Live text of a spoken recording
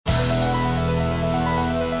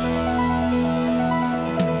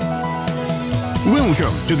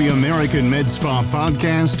Welcome to the American Med Spa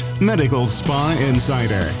Podcast, Medical Spa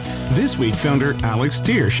Insider. This week, founder Alex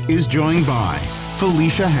Tiersch is joined by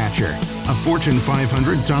Felicia Hatcher, a Fortune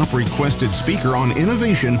 500 top requested speaker on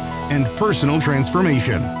innovation and personal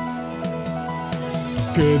transformation.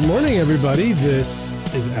 Good morning, everybody. This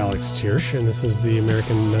is Alex Tiersch, and this is the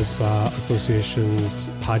American Med Spa Association's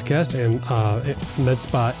podcast and Med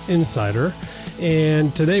Spa Insider.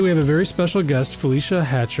 And today we have a very special guest, Felicia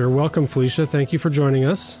Hatcher. Welcome, Felicia. Thank you for joining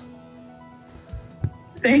us.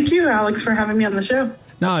 Thank you, Alex, for having me on the show.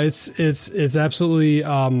 No, it's absolutely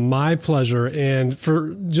my pleasure. And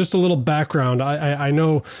for just a little background, I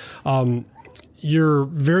know you're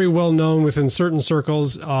very well known within certain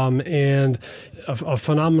circles, and a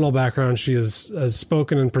phenomenal background. She has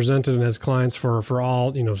spoken and presented and has clients for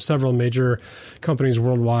all, several major companies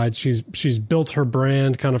worldwide. She's built her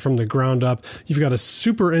brand kind of from the ground up. You've got a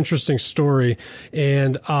super interesting story,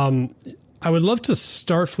 and I would love to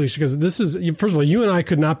start, Felicia, because this is, first of all, you and I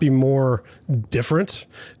could not be more different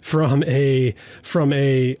from an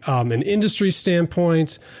industry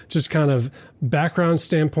standpoint, just kind of background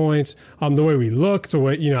standpoint, the way we look, the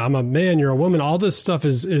way, I'm a man, you're a woman, all this stuff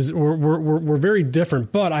is we're very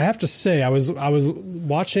different. But I have to say, I was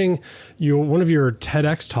watching one of your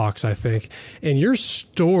TEDx talks, I think, and your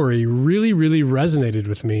story really, really resonated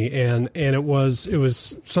with me. And it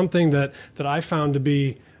was something that I found to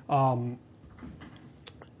be,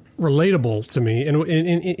 relatable to me,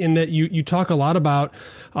 in that you talk a lot about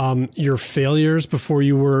your failures before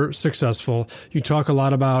you were successful. You talk a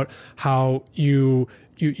lot about how you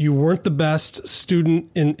weren't the best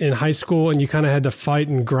student in high school, and you kind of had to fight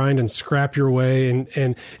and grind and scrap your way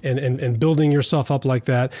and building yourself up like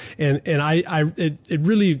that. And it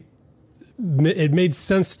really, it made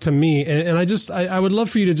sense to me. And I would love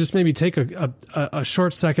for you to just maybe take a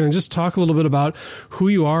short second and just talk a little bit about who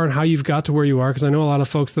you are and how you've got to where you are. Because I know a lot of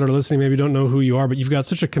folks that are listening maybe don't know who you are, but you've got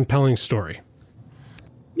such a compelling story.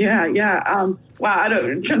 Yeah. Wow.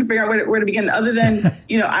 I'm trying to figure out where to begin. Other than,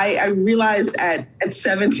 I realized at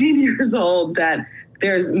 17 years old that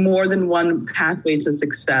there's more than one pathway to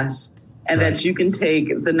success, and that you can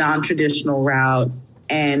take the non-traditional route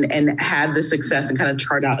and have the success and kind of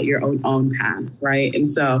chart out your own path, right? And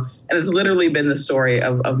it's literally been the story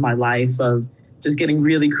of my life, of just getting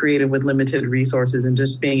really creative with limited resources and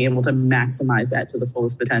just being able to maximize that to the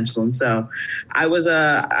fullest potential. And so I was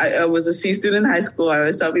a C student in high school. I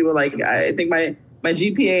always tell people, I think my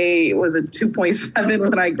GPA was a 2.7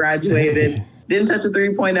 when I graduated. Didn't touch a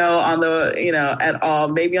 3.0 on the, at all,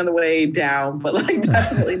 maybe on the way down, but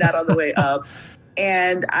definitely not on the way up.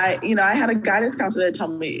 And I had a guidance counselor that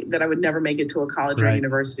told me that I would never make it to a college or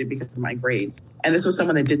university because of my grades. And this was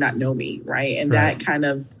someone that did not know me, right? And that kind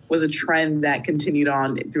of was a trend that continued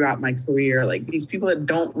on throughout my career. Like, these people that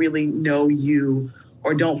don't really know you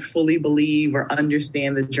or don't fully believe or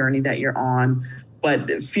understand the journey that you're on,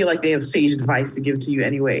 but feel like they have sage advice to give to you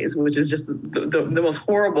anyways, which is just the most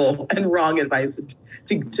horrible and wrong advice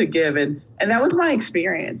to give. And that was my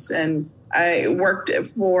experience. And I worked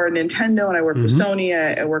for Nintendo, and I worked for Sony.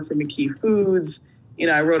 I worked for McKee Foods.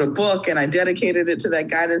 I wrote a book, and I dedicated it to that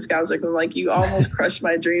guidance counselor. Like, you almost crushed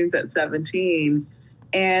my dreams at 17.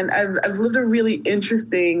 And I've lived a really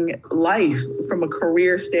interesting life from a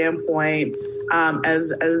career standpoint,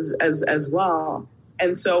 as well.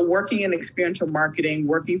 And so working in experiential marketing,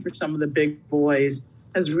 working for some of the big boys,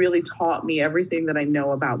 has really taught me everything that I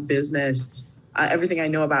know about business, everything I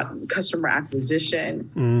know about customer acquisition,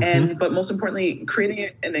 but most importantly, creating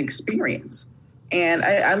an experience. And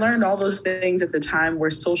I learned all those things at the time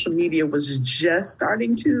where social media was just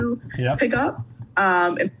starting to pick up.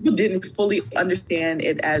 And people didn't fully understand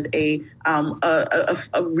it as a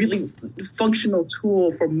really functional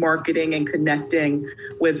tool for marketing and connecting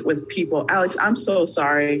with people. Alex, I'm so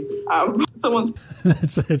sorry.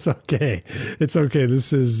 It's okay. It's okay.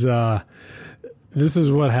 This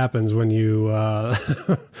is what happens when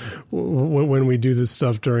when we do this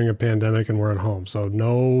stuff during a pandemic and we're at home. So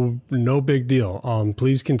no big deal.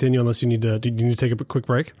 Please continue unless you need to take a quick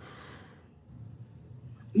break.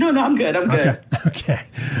 No, I'm good. Okay.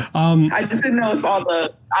 I just didn't know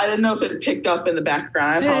I didn't know if it picked up in the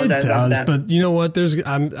background. I apologize about that. But you know what?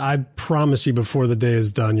 I promise you, before the day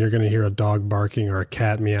is done, you're going to hear a dog barking or a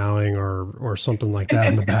cat meowing or something like that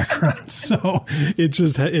in the background. So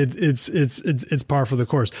it's par for the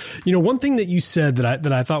course. One thing that you said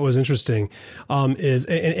that I thought was interesting is,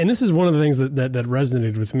 and this is one of the things that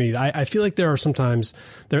resonated with me. I feel like there are sometimes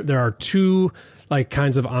there are two like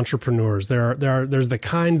kinds of entrepreneurs. There's the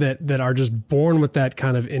kind that are just born with that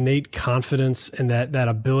kind of innate confidence and that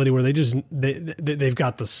ability where they've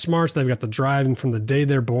got the smarts, they've got the drive, and from the day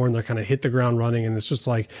they're born, they're kind of hit the ground running, and it's just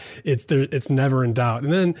like it's never in doubt.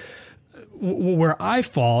 And then where I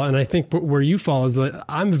fall, and I think where you fall, is that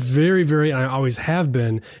I'm very, very, and I always have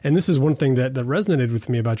been, and this is one thing that resonated with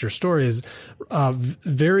me about your story, is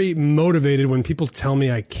very motivated when people tell me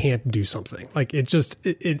I can't do something. Like it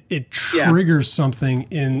triggers something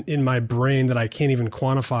in my brain that I can't even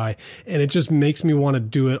quantify, and it just makes me want to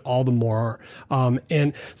do it all the more.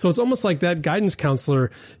 And so it's almost like that guidance counselor,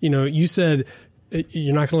 you said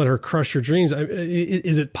you're not going to let her crush your dreams.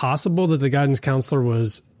 Is it possible that the guidance counselor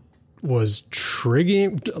was actually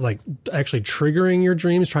triggering your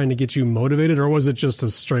dreams, trying to get you motivated, or was it just a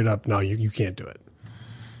straight up, no, you can't do it?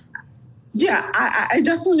 Yeah, I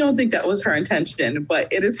definitely don't think that was her intention,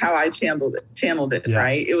 but it is how I channeled it, yeah.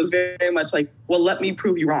 Right? It was very, very much like, well, let me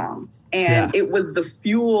prove you wrong. And It was the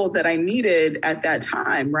fuel that I needed at that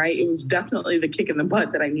time, right? It was definitely the kick in the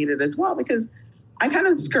butt that I needed as well, because I kind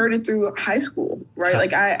of skirted through high school, right?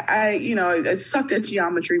 Like I sucked at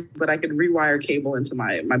geometry, but I could rewire cable into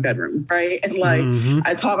my bedroom, right? And like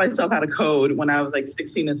I taught myself how to code when I was like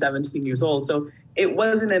 16 and 17 years old. So it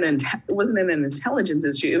wasn't an intelligence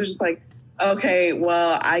issue. It was just like, okay,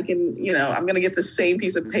 well, I can, I'm going to get the same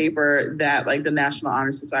piece of paper that like the National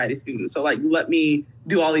Honor Society students. So like, let me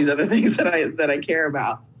do all these other things that I care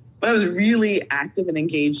about. But I was really active and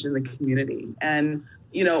engaged in the community. And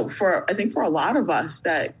I think for a lot of us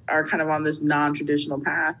that are kind of on this non-traditional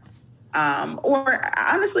path, or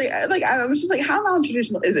honestly, like I was just like, how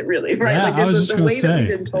non-traditional is it really, right? Yeah, like I was the way say. that we've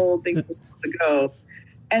been told things are supposed to go,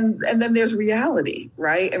 and then there's reality,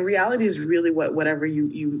 right? And reality is really whatever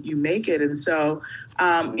you make it. And so,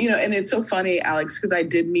 and it's so funny, Alex, because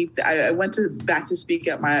I went back to speak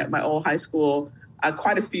at my old high school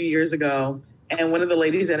quite a few years ago. And one of the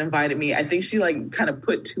ladies that invited me, I think she like kind of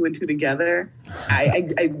put two and two together.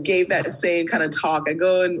 I gave that same kind of talk. I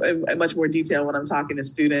go in much more detail when I'm talking to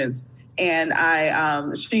students. And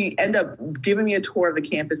she ended up giving me a tour of the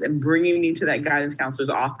campus and bringing me to that guidance counselor's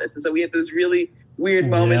office. And so we had this really weird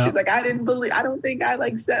moment. Yeah. She's like, I don't think I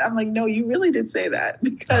like said, I'm like, no, you really did say that,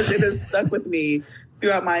 because it has stuck with me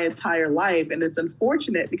throughout my entire life. And it's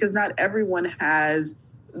unfortunate because not everyone has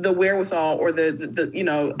the wherewithal or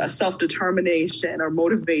the a self-determination or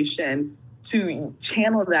motivation to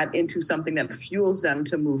channel that into something that fuels them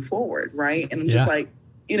to move forward, right? And I'm just like,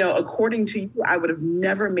 according to you, I would have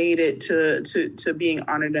never made it to being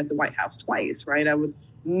honored at the White House twice, right? I would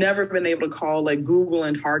never been able to call like Google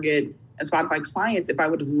and Target and Spotify clients if I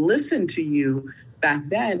would have listened to you back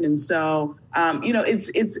then. And so, I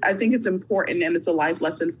think it's important, and it's a life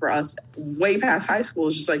lesson for us way past high school.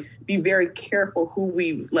 It's just like, be very careful who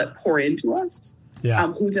we let pour into us,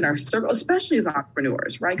 who's in our circle, especially as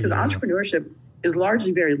entrepreneurs, right? Because entrepreneurship is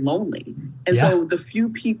largely very lonely. And so the few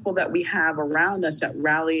people that we have around us that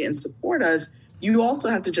rally and support us, you also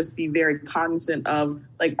have to just be very cognizant of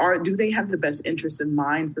like, do they have the best interest in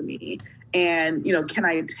mind for me? And, can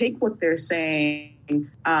I take what they're saying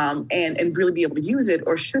and really be able to use it?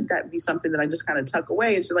 Or should that be something that I just kind of tuck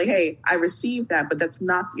away and say like, hey, I received that, but that's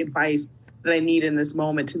not the advice that I need in this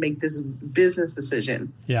moment to make this business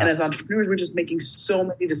decision. Yeah. And as entrepreneurs, we're just making so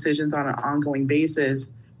many decisions on an ongoing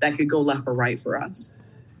basis that could go left or right for us.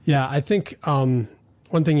 Yeah, I think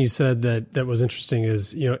one thing you said that was interesting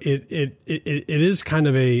is, it is kind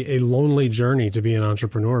of a lonely journey to be an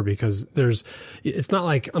entrepreneur, because it's not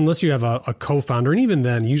like, unless you have a co-founder, and even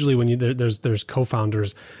then, usually when there's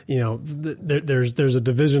co-founders, there's a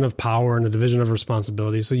division of power and a division of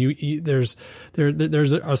responsibility. So there's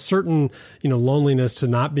a certain, loneliness to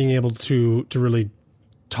not being able to really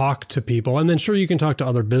talk to people. And then sure, you can talk to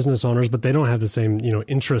other business owners, but they don't have the same,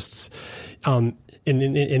 interests,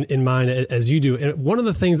 in mind as you do. And one of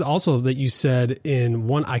the things also that you said in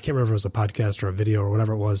one, I can't remember if it was a podcast or a video or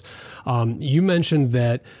whatever it was. You mentioned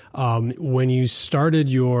that, when you started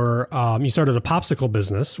you started a popsicle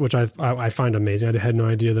business, which I find amazing. I had no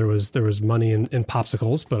idea there was money in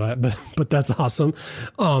popsicles, but that's awesome.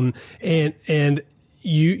 And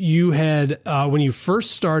you had, when you first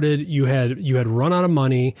started, you had run out of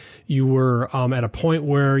money. You were, at a point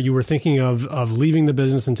where you were thinking of leaving the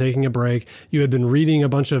business and taking a break. You had been reading a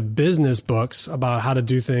bunch of business books about how to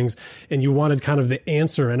do things, and you wanted kind of the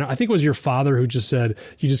answer. And I think it was your father who just said,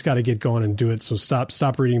 you just got to get going and do it. So stop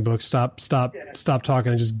reading books, stop talking,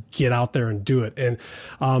 and just get out there and do it. And,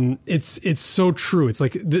 it's so true. It's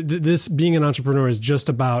like this being an entrepreneur is just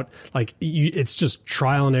about like, it's just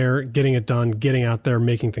trial and error, getting it done, getting out there,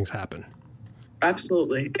 making things happen.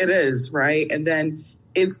 Absolutely. It is, right? And then,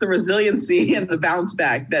 it's the resiliency and the bounce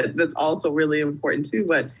back that's also really important too.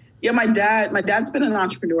 But yeah, my dad's been an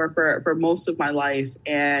entrepreneur for most of my life,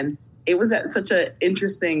 and it was at such an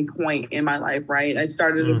interesting point in my life, right? I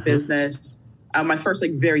started a business, my first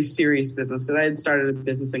like very serious business, because I had started a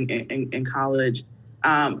business in college,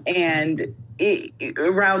 and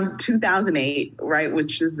around 2008, right,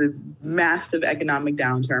 which is the massive economic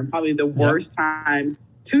downturn, probably the worst time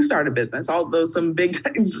to start a business. Although some big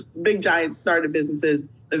giant started businesses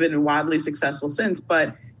have been wildly successful since,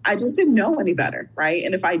 but I just didn't know any better, right?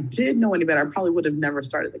 And if I did know any better, I probably would have never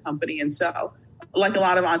started the company. And so, like a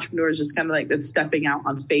lot of entrepreneurs, just kind of like that's stepping out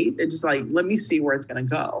on faith and just like, let me see where it's going to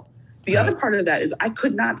go. The other part of that is I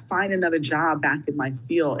could not find another job back in my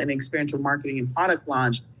field in experiential marketing and product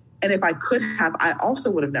launch. And if I could have, I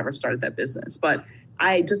also would have never started that business. But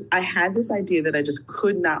I had this idea that I just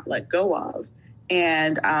could not let go of.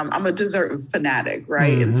 And I'm a dessert fanatic,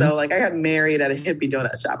 right? And so, like, I got married at a hippie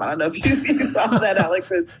donut shop. I don't know if you saw that,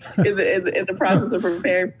 Alex, in the process of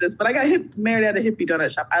preparing for this. But I got married at a hippie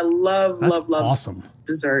donut shop. I love awesome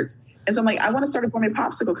desserts. And so I'm like, I want to start a gourmet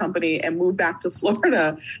popsicle company and move back to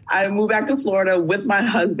Florida. I moved back to Florida with my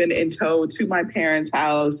husband in tow to my parents'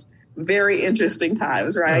 house. Very interesting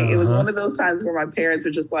times, right? It was one of those times where my parents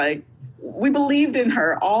were just like, we believed in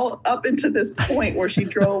her all up into this point where she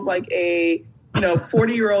drove like a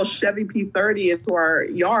 40-year-old Chevy P30 into our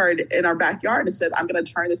yard, in our backyard, and said, I'm going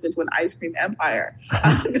to turn this into an ice cream empire.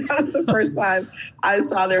 That was the first time I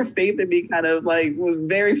saw their faith in me kind of like was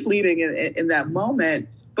very fleeting in that moment.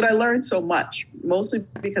 But I learned so much, mostly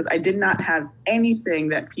because I did not have anything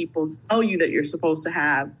that people tell you that you're supposed to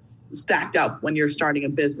have stacked up when you're starting a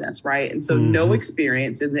business, right? And so no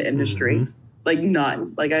experience in the industry. Like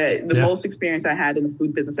none. Like the most experience I had in the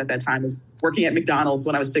food business at that time is working at McDonald's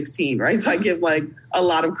when I was 16, right? So I give like a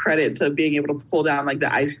lot of credit to being able to pull down like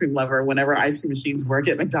the ice cream lever whenever ice cream machines work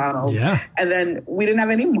at McDonald's. Yeah. And then we didn't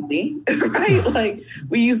have any money, right? Like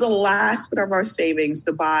we used the last bit of our savings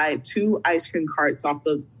to buy 2 ice cream carts off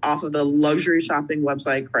of the luxury shopping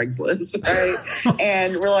website Craigslist, right?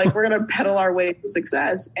 And we're like, we're going to pedal our way to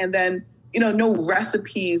success. And then, no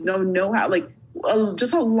recipes, no know-how, like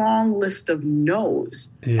just a long list of no's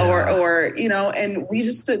or and we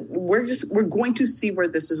just said, we're going to see where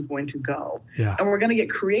this is going to go and we're going to get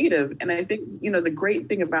creative. And I think, the great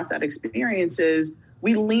thing about that experience is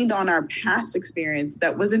we leaned on our past experience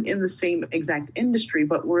that wasn't in the same exact industry,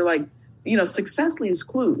 but we're like, success leaves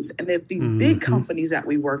clues. And if these big companies that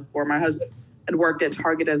we worked for, my husband had worked at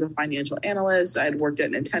Target as a financial analyst, I had worked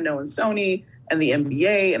at Nintendo and Sony and the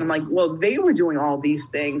NBA. And I'm like, well, they were doing all these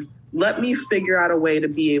things. Let me figure out a way to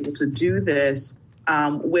be able to do this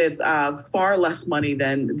with far less money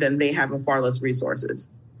than they have and far less resources.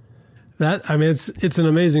 It's an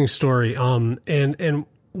amazing story. And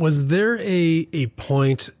was there a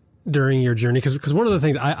point during your journey? Because one of the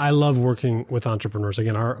things I love working with entrepreneurs.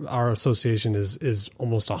 Again, our association is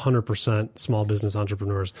almost 100% small business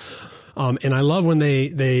entrepreneurs. And I love when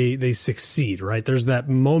they succeed, right? There's that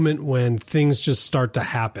moment when things just start to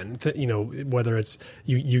happen, whether it's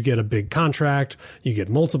you get a big contract, you get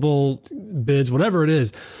multiple bids, whatever it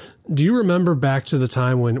is. Do you remember back to the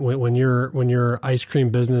time when your ice cream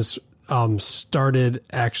business started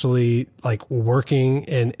actually like working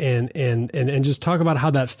and just talk about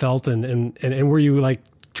how that felt and were you like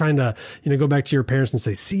trying to, go back to your parents and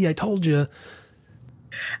say, see, I told you?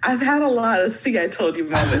 I've had a lot of see, I told you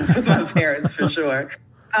moments with my parents for sure.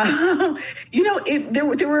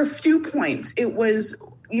 There were a few points. It was,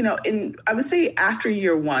 I would say after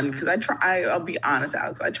year one, because I'll be honest,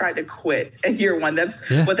 Alex, I tried to quit at year one. That's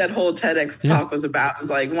what that whole TEDx talk was about, was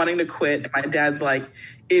like wanting to quit. And my dad's like,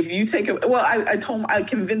 if you take I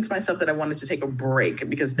convinced myself that I wanted to take a break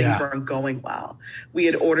because things weren't going well. We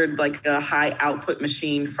had ordered like a high output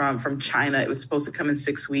machine from China. It was supposed to come in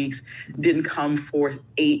 6 weeks, didn't come for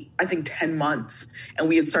 10 months. And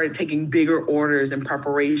we had started taking bigger orders in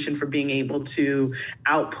preparation for being able to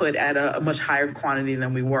output at a much higher quantity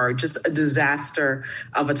than we were. Just a disaster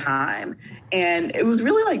of a time. And it was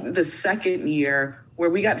really like the second year where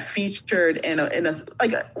we got featured in a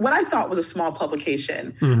like what I thought was a small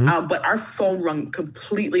publication, but our phone rung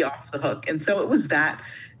completely off the hook. And so it was that.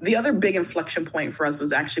 The other big inflection point for us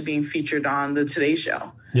was actually being featured on the Today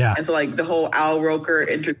Show. Yeah. And so like the whole Al Roker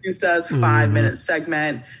introduced us, 5-minute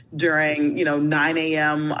segment during, 9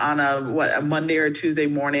 a.m. on a Monday or Tuesday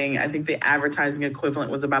morning. I think the advertising equivalent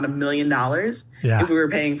was about $1 million if we were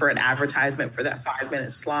paying for an advertisement for that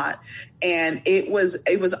 5-minute slot. And it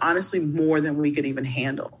was honestly more than we could even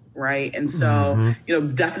handle. Right. And so,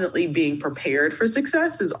 definitely being prepared for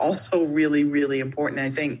success is also really, really important.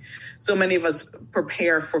 I think so many of us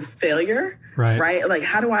prepare for failure Right? Like,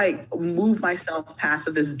 how do I move myself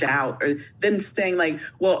past this doubt? Or then saying like,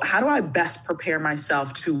 well, how do I best prepare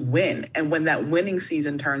myself to win? And when that winning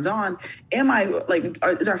season turns on,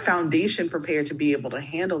 is our foundation prepared to be able to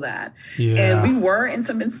handle that? Yeah. And we were in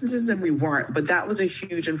some instances and we weren't, but that was a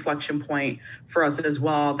huge inflection point for us as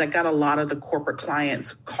well. That got a lot of the corporate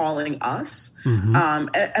clients calling us,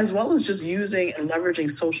 as well as just using and leveraging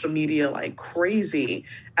social media like crazy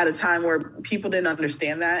at a time where people didn't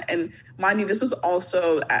understand that. And mind you, this was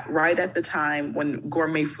also right at the time when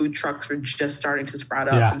gourmet food trucks were just starting to sprout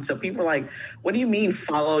up. Yeah. And so people were like, what do you mean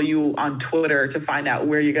follow you on Twitter to find out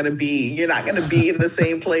where you're going to be? You're not going to be in the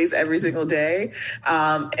same place every single day.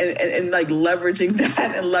 And like leveraging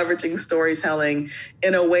that and leveraging storytelling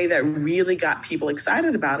in a way that really got people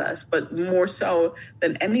excited about us. But more so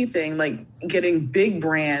than anything, like getting big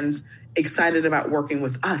brands excited about working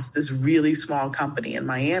with us, this really small company in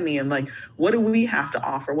Miami. And like, what do we have to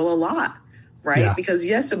offer? Well, a lot, right? Yeah. Because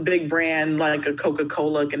yes, a big brand like a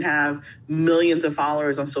Coca-Cola can have millions of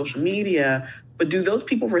followers on social media, but do those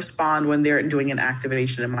people respond when they're doing an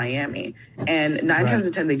activation in Miami? And 9 times out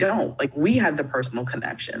of 10, they don't. Like, we had the personal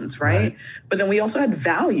connections, right? But then we also had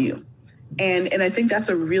value. And I think that's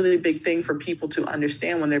a really big thing for people to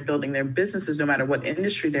understand when they're building their businesses, no matter what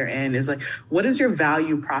industry they're in, is like, what is your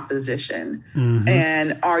value proposition?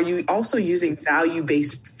 And are you also using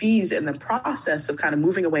value-based fees in the process of kind of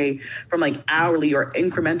moving away from like hourly or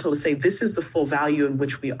incremental to say, this is the full value in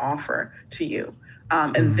which we offer to you?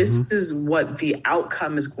 And this is what the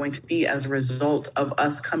outcome is going to be as a result of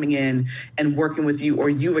us coming in and working with you or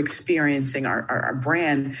you experiencing our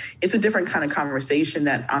brand. It's a different kind of conversation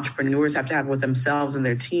that entrepreneurs have to have with themselves and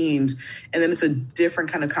their teams. And then it's a different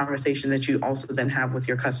kind of conversation that you also then have with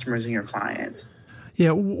your customers and your clients.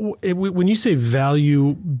 Yeah. When you say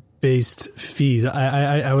value-based fees,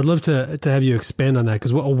 I would love to have you expand on that,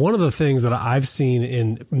 because one of the things that I've seen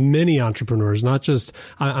in many entrepreneurs, not just,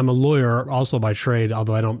 I'm a lawyer also by trade,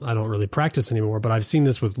 although I don't really practice anymore, but I've seen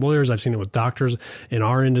this with lawyers, I've seen it with doctors in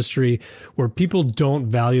our industry, where people don't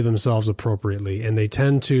value themselves appropriately, and they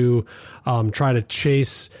tend to try to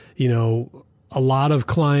chase, a lot of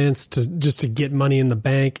clients to get money in the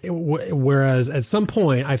bank. Whereas at some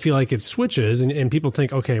point, I feel like it switches and people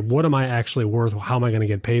think, okay, what am I actually worth? How am I going to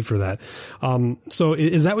get paid for that? So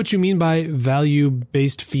is that what you mean by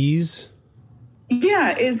value-based fees?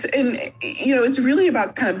 Yeah, it's really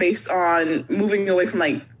about kind of based on moving away from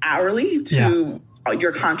like hourly to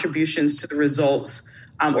your contributions to the results.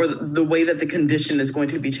 Or the way that the condition is going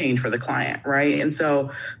to be changed for the client, right? And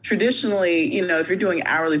so traditionally, if you're doing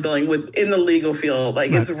hourly billing within the legal field,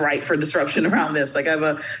 like it's ripe for disruption around this. Like I have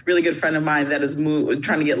a really good friend of mine that is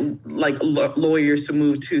trying to get like lawyers to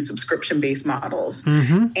move to subscription-based models.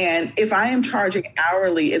 And if I am charging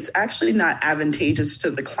hourly, it's actually not advantageous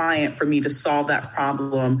to the client for me to solve that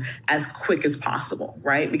problem as quick as possible,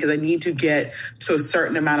 right? Because I need to get to a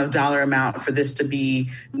certain amount of dollar amount for this to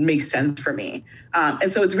make sense for me.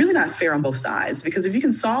 And so it's really not fair on both sides, because if you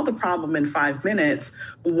can solve the problem in 5 minutes,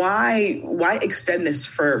 why extend this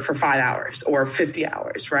for 5 hours or 50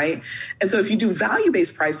 hours, right? And so if you do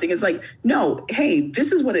value-based pricing, it's like, no, hey,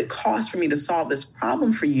 this is what it costs for me to solve this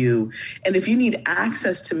problem for you. And if you need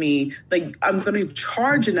access to me, like I'm going to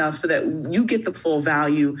charge enough so that you get the full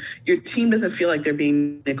value. Your team doesn't feel like they're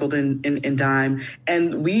being nickeled and dime.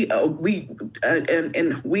 And we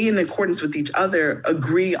in accordance with each other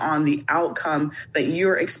agree on the outcome that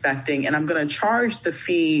you're expecting, and I'm going to charge the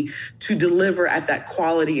fee to deliver at that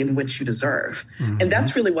quality in which you deserve. And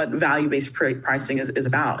that's really what value-based pricing is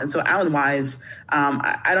about. And so Alan Wise,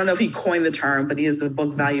 I don't know if he coined the term, but he has the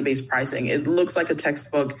book Value-Based Pricing. It looks like a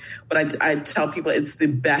textbook, but I tell people it's the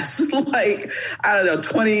best, like, I don't know,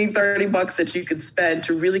 $20, $30 that you could spend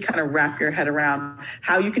to really kind of wrap your head around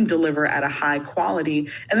how you can deliver at a high quality,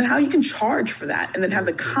 and then how you can charge for that, and then have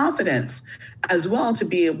the confidence as well to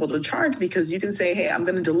be able to charge, because you can say, hey, I'm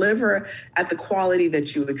going to deliver at the quality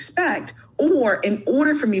that you expect, or in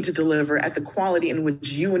order for me to deliver at the quality in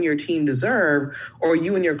which you and your team deserve, or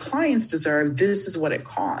you and your clients deserve, this is what it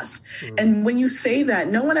costs. And when you say that,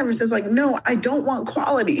 no one ever says like, no, I don't want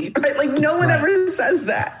quality, right? Like no one ever says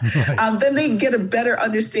that. Then they get a better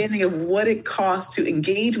understanding of what it costs to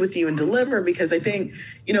engage with you and deliver, because I think,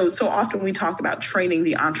 so often we talk about training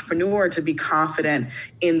the entrepreneur to be confident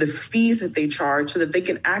in the fees that they charge so that they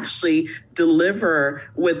can actually deliver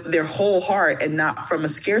with their whole heart and not from a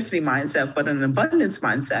scarcity mindset. mindset, but an abundance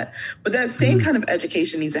mindset. But that same kind of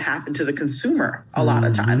education needs to happen to the consumer a lot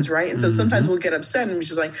of times, right? And so sometimes we'll get upset and we're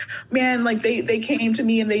just like, man, like they came to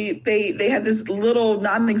me and they had this little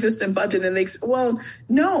non-existent budget, and well,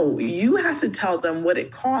 no, you have to tell them what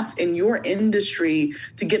it costs in your industry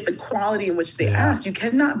to get the quality in which they ask. You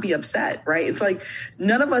cannot be upset, right? It's like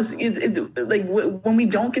none of us, like when we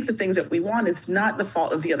don't get the things that we want, it's not the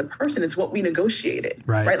fault of the other person. It's what we negotiated,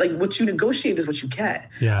 right? Like what you negotiate is what you get.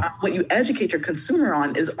 What you educate your consumer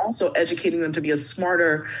on is also educating them to be a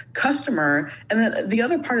smarter customer. And then the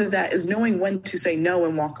other part of that is knowing when to say no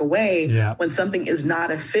and walk away when something is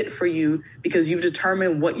not a fit for you, because you've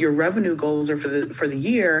determined what your revenue goals are for the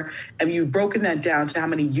year, and you've broken that down to how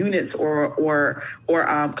many units or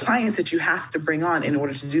clients that you have to bring on in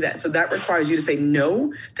order to do that. So that requires you to say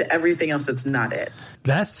no to everything else that's not it.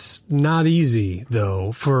 That's not easy,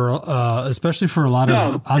 though, for especially for a lot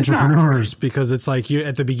of entrepreneurs, because it's like you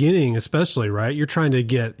at the beginning, especially, right? You're trying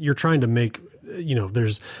to make,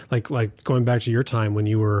 there's like going back to your time when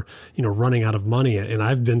you were, running out of money, and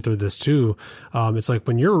I've been through this too. It's like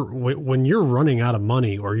when you're running out of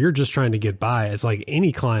money or you're just trying to get by, it's like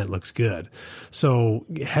any client looks good. So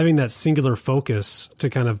having that singular focus to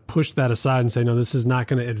kind of push that aside and say, no, this is not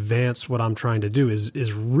going to advance what I'm trying to do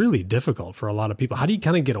is really difficult for a lot of people. How do you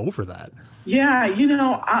kind of get over that? Yeah,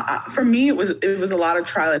 for me, it was a lot of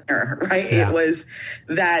trial and error, right? Yeah. It was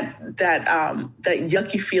that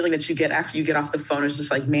yucky feeling that you get after you get off the phone. It's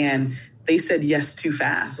just like, man, they said yes too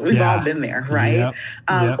fast. We've all been there, right?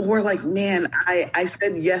 Or like, man, I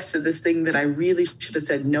said yes to this thing that I really should have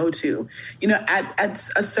said no to. At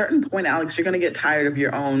a certain point, Alex, you're going to get tired of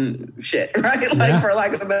your own shit, right? For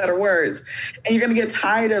lack of better words. And you're going to get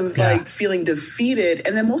tired of like feeling defeated.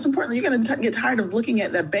 And then most importantly, you're going to get tired of looking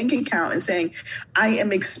at that bank account and saying, I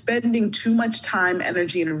am expending too much time,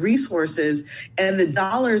 energy, and resources, and the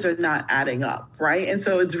dollars are not adding up, right? And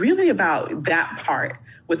so it's really about that part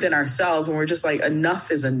within ourselves when we're just like, enough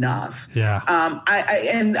is enough.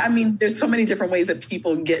 I mean, there's so many different ways that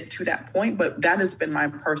people get to that point, but that has been my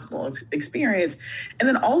personal experience. And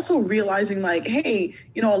then also realizing like, hey,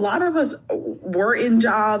 a lot of us were in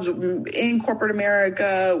jobs in corporate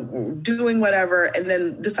America, doing whatever, and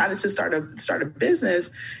then decided to start a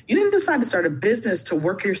business. You didn't decide to start a business to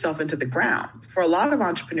work yourself into the ground. For a lot of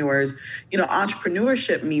entrepreneurs,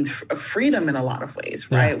 entrepreneurship means freedom in a lot of ways,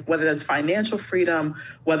 right? Whether that's financial freedom,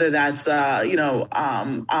 whether that's,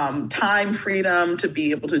 time freedom to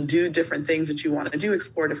be able to do different things that you want to do,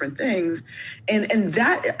 explore different things. And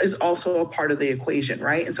that is also a part of the equation,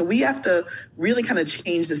 right? And so we have to really kind of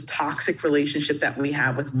change this toxic relationship that we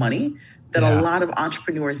have with money, that a lot of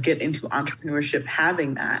entrepreneurs get into entrepreneurship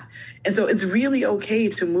having that. And so it's really okay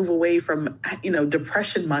to move away from,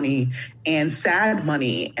 depression money and sad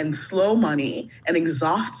money and slow money and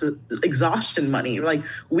exhaustion money. Like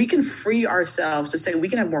we can free ourselves to say we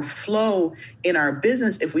can have more flow in our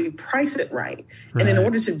business if we price it right. And in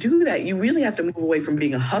order to do that, you really have to move away from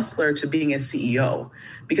being a hustler to being a CEO,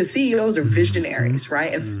 because CEOs are visionaries,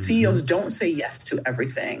 right? And CEOs don't say yes to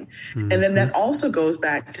everything. And then that also goes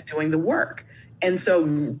back to doing the work. And so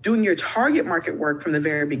doing your target market work from the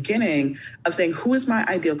very beginning of saying, who is my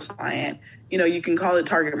ideal client? You can call it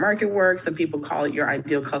target market work. Some people call it your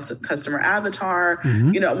ideal customer avatar.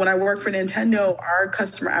 When I worked for Nintendo, our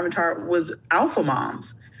customer avatar was alpha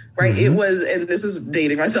moms. Right. It was, and this is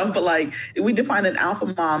dating myself, but like we define an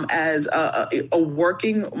alpha mom as a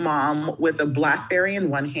working mom with a BlackBerry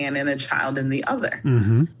in one hand and a child in the other.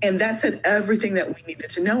 And that said everything that we needed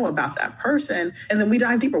to know about that person. And then we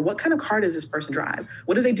dive deeper. What kind of car does this person drive?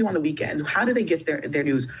 What do they do on the weekends? How do they get their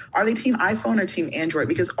news? Are they team iPhone or team Android?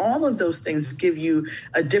 Because all of those things give you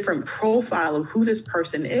a different profile of who this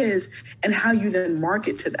person is and how you then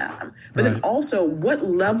market to them. But then also, what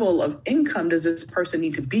level of income does this person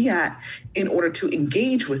need to be at in order to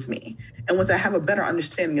engage with me? And once I have a better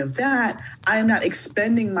understanding of that, I am not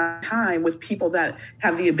expending my time with people that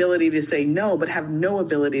have the ability to say no, but have no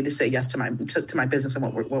ability to say yes to my business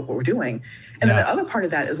and what we're doing. And then the other part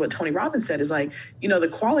of that is what Tony Robbins said is like, the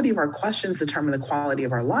quality of our questions determine the quality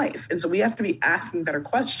of our life. And so we have to be asking better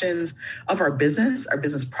questions of our business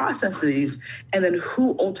processes, and then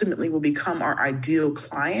who ultimately will become our ideal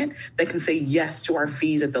client that can say yes to our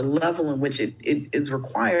fees at the level in which it is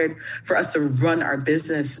required for us to run our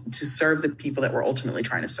business to serve the people that we're ultimately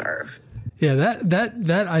trying to serve. Yeah,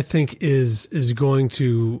 that I think is going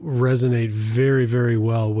to resonate very, very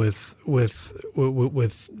well with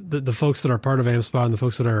the folks that are part of AmSpa and the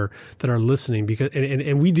folks that are listening, because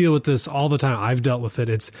and we deal with this all the time. I've dealt with it.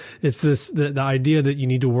 It's this the idea that you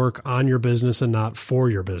need to work on your business and not for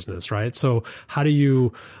your business, right? So how do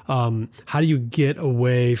you get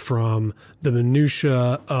away from the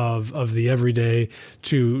minutia of the everyday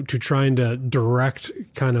to trying to direct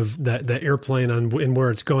kind of the airplane in where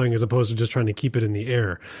it's going, as opposed to just trying to keep it in the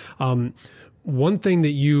air. One thing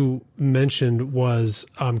that you mentioned was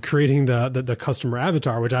creating the customer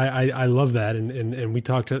avatar, which I love that, and we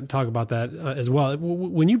talk about that as well.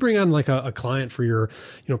 When you bring on like a client for your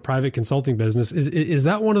private consulting business, is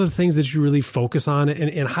that one of the things that you really focus on?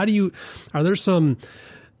 And how do you? Are there some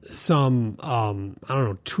I don't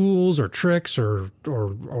know, tools or tricks or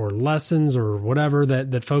lessons or whatever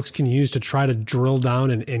that folks can use to try to drill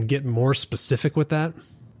down and get more specific with that?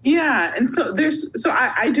 Yeah. And so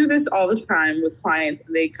I do this all the time with clients,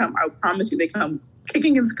 and they come, I promise you, they come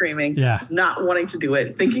kicking and screaming, not wanting to do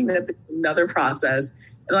it, thinking that it's another process.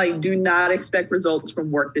 Like, do not expect results from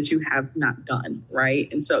work that you have not done.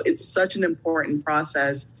 Right. And so it's such an important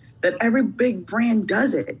process that every big brand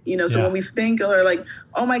does it, so when we think, or like,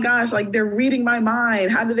 oh my gosh, like they're reading my mind.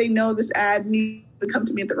 How do they know this ad needs to come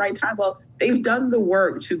to me at the right time? Well, they've done the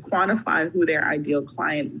work to quantify who their ideal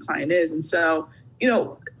client is. And so,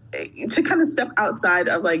 to kind of step outside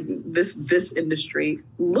of like this industry,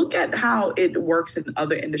 look at how it works in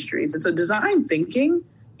other industries. And so design thinking,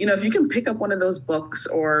 if you can pick up one of those books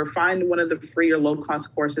or find one of the free or low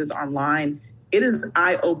cost courses online, it is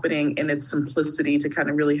eye-opening in its simplicity to kind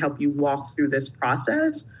of really help you walk through this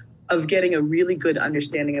process of getting a really good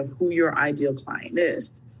understanding of who your ideal client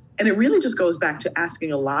is. And it really just goes back to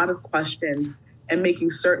asking a lot of questions and making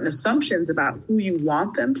certain assumptions about who you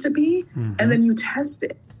want them to be, and then you test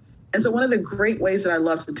it. And so one of the great ways that I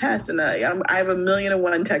love to test, and I have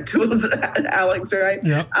 1,000,001 tech tools, Alex, right?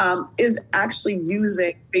 Yep. Is actually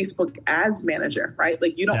using Facebook Ads Manager, right?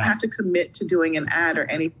 Like you don't have to commit to doing an ad or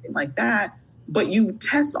anything like that, but you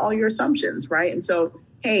test all your assumptions, right? And so,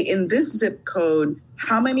 hey, in this zip code,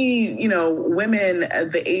 how many, women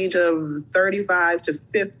at the age of 35 to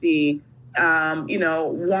 50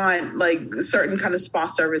 want like certain kind of spa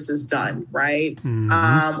services done, right?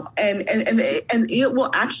 And it will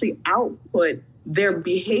actually output their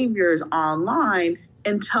behaviors online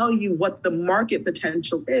and tell you what the market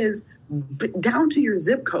potential is down to your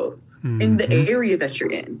zip code in the area that you're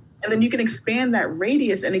in. And then you can expand that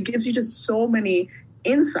radius, and it gives you just so many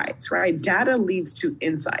insights, right? Data leads to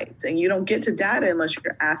insights, and you don't get to data unless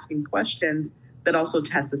you're asking questions that also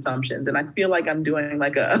test assumptions. And I feel like I'm doing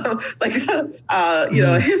like a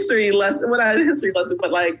history lesson, well, not a history lesson,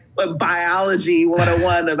 but like biology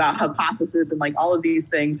 101 about hypothesis and like all of these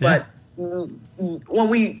things. But when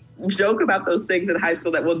we joke about those things in high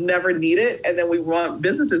school that we'll never need it, and then we run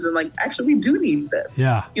businesses and like, actually, we do need this.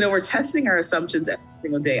 Yeah. We're testing our assumptions every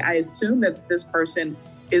single day. I assume that this person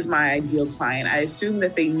is my ideal client. I assume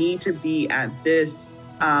that they need to be at this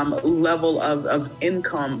level of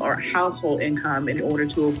income or household income in order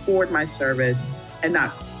to afford my service and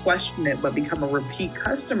not question it, but become a repeat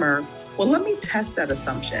customer. Well, let me test that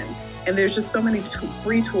assumption. And there's just so many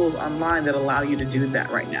free tools online that allow you to do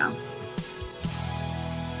that right now.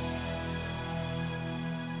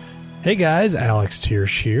 Hey guys, Alex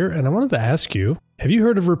Tiersch here, and I wanted to ask you, have you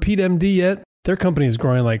heard of Repeat MD yet? Their company is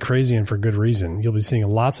growing like crazy, and for good reason. You'll be seeing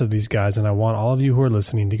lots of these guys, and I want all of you who are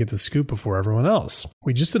listening to get the scoop before everyone else.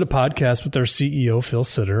 We just did a podcast with their CEO, Phil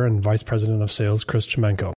Sitter, and Vice President of Sales, Chris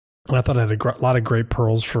Chimenko. And I thought I had a lot of great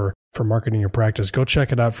pearls for marketing your practice. Go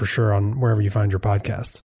check it out for sure on wherever you find your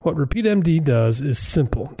podcasts. What Repeat MD does is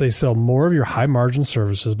simple. They sell more of your high-margin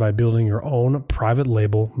services by building your own private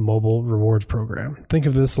label mobile rewards program. Think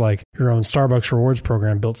of this like your own Starbucks rewards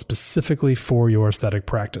program built specifically for your aesthetic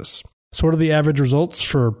practice. So what are the average results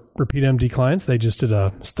for Repeat MD clients? They just did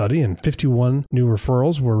a study, and 51 new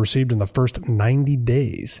referrals were received in the first 90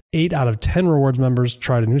 days. 8 out of 10 rewards members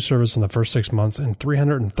tried a new service in the first 6 months, and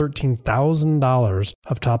 $313,000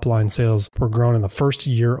 of top-line sales were grown in the first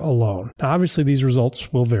year alone. Now, obviously, these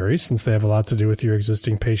results will vary since they have a lot to do with your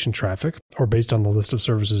existing patient traffic or based on the list of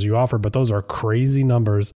services you offer, but those are crazy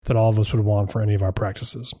numbers that all of us would want for any of our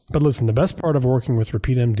practices. But listen, the best part of working with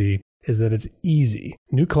Repeat MD is that it's easy.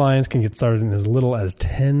 New clients can get started in as little as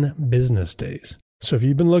 10 business days. So if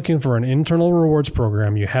you've been looking for an internal rewards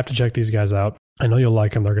program, you have to check these guys out. I know you'll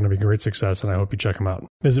like them. They're going to be a great success, and I hope you check them out.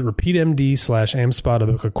 Visit RepeatMD/AmSpa to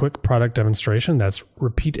book a quick product demonstration. That's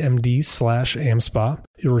RepeatMD/AmSpa.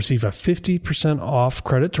 You'll receive a 50% off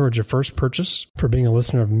credit towards your first purchase for being a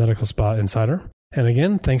listener of Medical Spa Insider. And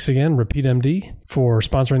again, thanks again, RepeatMD, for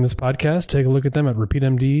sponsoring this podcast. Take a look at them at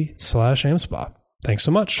repeatmd/AmSpa. Thanks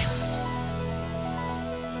so much.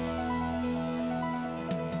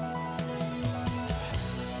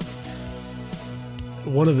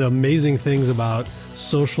 One of the amazing things about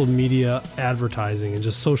social media advertising and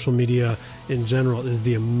just social media in general is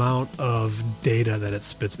the amount of data that it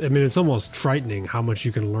spits. I mean, it's almost frightening how much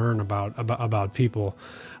you can learn about people.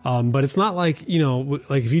 But it's not like,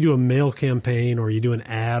 like if you do a mail campaign or you do an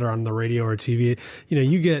ad or on the radio or TV,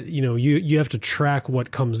 you have to track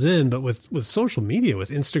what comes in. But with social media, with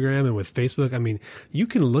Instagram and with Facebook, I mean, you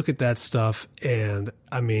can look at that stuff and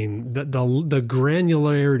I mean, the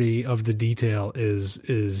granularity of the detail is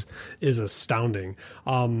astounding.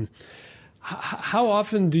 How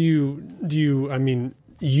often do you, I mean,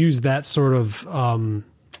 use that sort of,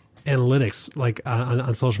 analytics like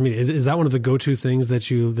on social media? Is that one of the go-to things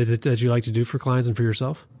that you like to do for clients and for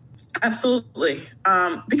yourself? Absolutely.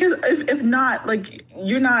 Because if not, like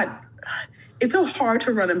it's so hard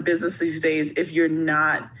to run a business these days if you're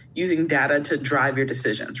not using data to drive your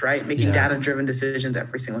decisions, right? Making data-driven decisions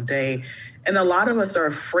every single day. And a lot of us are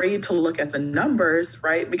afraid to look at the numbers,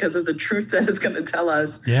 right? Because of the truth that it's going to tell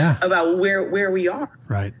us about where we are.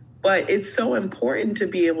 Right. But it's so important to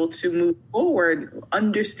be able to move forward,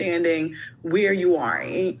 understanding where you are.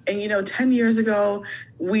 And 10 years ago,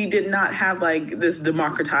 we did not have like this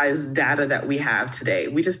democratized data that we have today.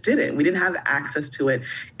 We just didn't. We didn't have access to it.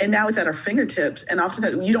 And now it's at our fingertips. And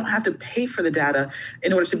oftentimes you don't have to pay for the data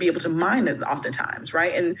in order to be able to mine it oftentimes,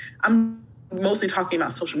 right? And I'm mostly talking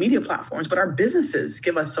about social media platforms, but our businesses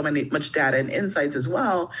give us much data and insights as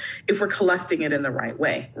well if we're collecting it in the right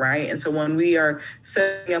way, right? And so when we are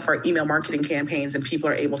setting up our email marketing campaigns and people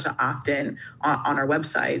are able to opt in on our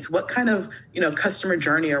websites, what kind of customer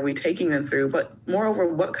journey are we taking them through? But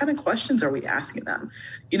moreover, what kind of questions are we asking them?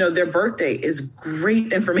 Their birthday is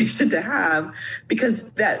great information to have because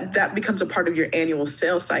that becomes a part of your annual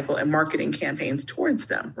sales cycle and marketing campaigns towards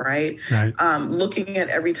them, right? Looking at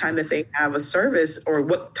every time that they have a service or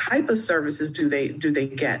what type of services do they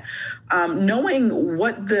get, knowing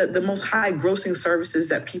what the most high grossing services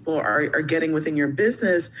that people are getting within your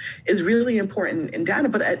business is really important in data,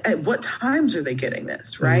 but at what times are they getting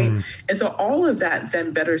this, right? And so all of that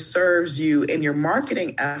then better serves you in your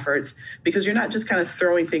marketing efforts because you're not just kind of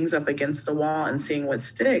throwing things up against the wall and seeing what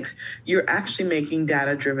sticks. You're actually making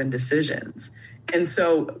data-driven decisions. And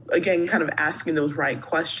so, again, kind of asking those right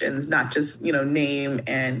questions, not just, name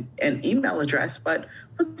and email address, but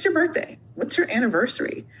what's your birthday? What's your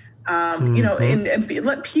anniversary? And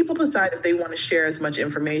let people decide if they want to share as much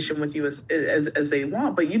information with you as they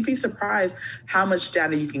want. But you'd be surprised how much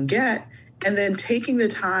data you can get. And then taking the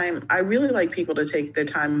time, I really like people to take their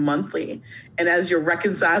time monthly. And as you're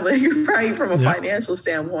reconciling, right, from a financial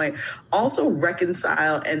standpoint, also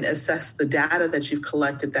reconcile and assess the data that you've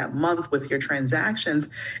collected that month with your transactions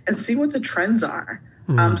and see what the trends are.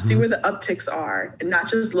 See where the upticks are and not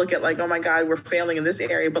just look at like, oh my God, we're failing in this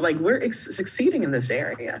area, but like we're succeeding in this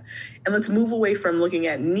area. And let's move away from looking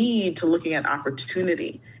at need to looking at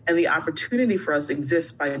opportunity. And the opportunity for us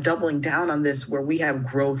exists by doubling down on this where we have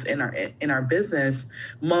growth in our business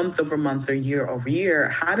month over month or year over year.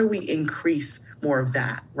 How do we increase more of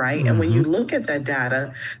that, right? And when you look at that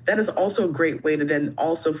data, that is also a great way to then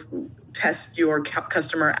also test your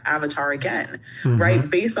customer avatar again, right?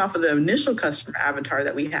 Based off of the initial customer avatar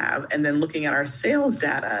that we have, and then looking at our sales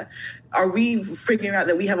data, are we figuring out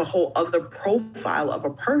that we have a whole other profile of a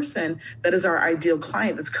person that is our ideal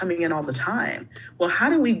client that's coming in all the time? Well, how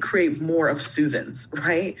do we create more of Susan's,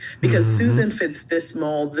 right? Because Susan fits this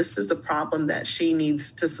mold. This is the problem that she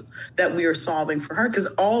needs that we are solving for her, because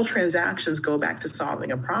all transactions go back to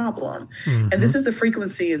solving a problem. And this is the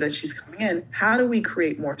frequency that she's coming in. How do we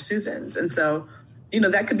create more Susans? And so,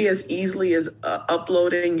 that could be as easily as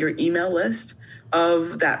uploading your email list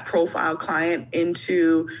of that profile client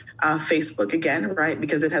into Facebook again, right?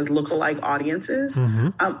 Because it has lookalike audiences,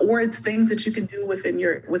 or it's things that you can do within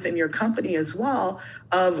your company as well.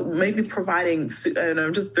 Of maybe providing, and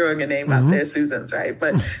I'm just throwing a name out there, Susans, right?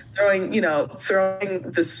 But throwing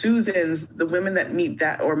the Susans, the women that meet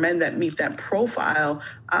that or men that meet that profile,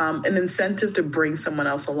 an incentive to bring someone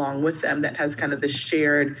else along with them that has kind of the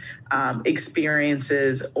shared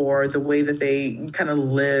experiences or the way that they kind of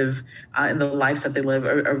live and the lives that they live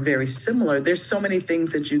are very similar. There's so many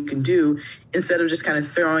things that you can do instead of just kind of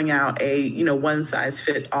throwing out a, one size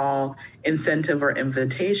fit all incentive or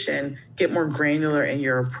invitation. Get more granular in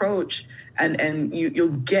your approach and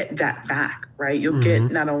you'll get that back, right? You'll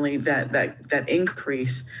get not only that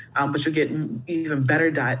increase, but you'll get even better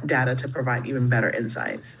data to provide even better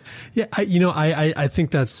insights. Yeah. I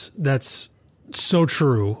think that's So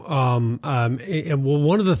true. And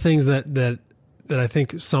one of the things that I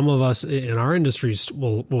think some of us in our industries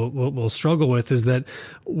will struggle with is that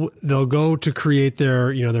they'll go to create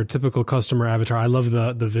their typical customer avatar. I love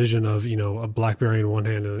the vision of, a BlackBerry in one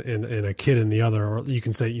hand and a kid in the other, or you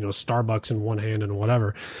can say, Starbucks in one hand and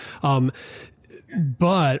whatever.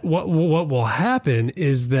 But what will happen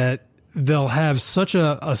is that they'll have such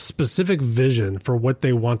a specific vision for what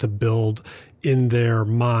they want to build in their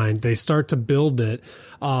mind. They start to build it.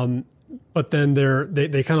 But then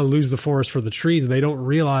they kind of lose the forest for the trees. They don't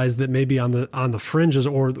realize that maybe on the fringes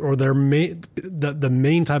or their the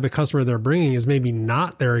main type of customer they're bringing is maybe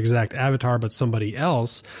not their exact avatar, but somebody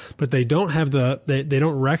else. But they don't have they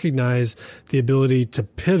don't recognize the ability to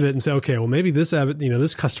pivot and say, okay, well maybe this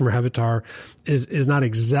customer avatar is not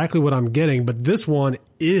exactly what I'm getting, but this one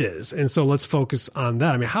is, and so let's focus on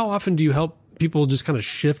that. I mean, how often do you help people just kind of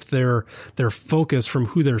shift their focus from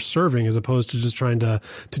who they're serving as opposed to just trying to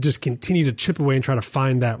just continue to chip away and try to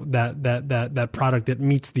find that product that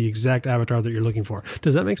meets the exact avatar that you're looking for?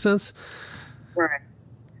 Does that make sense? Right.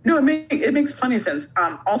 No, it makes plenty of sense.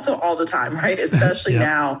 Also all the time, right? Especially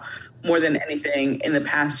now more than anything in the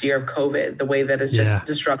past year of COVID, the way that has just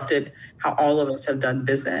disrupted how all of us have done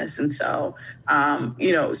business. And so,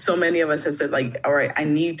 so many of us have said like, all right, I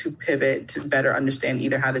need to pivot to better understand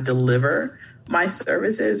either how to deliver my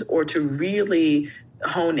services or to really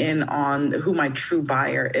hone in on who my true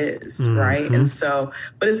buyer is, right? And so,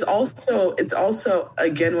 but it's also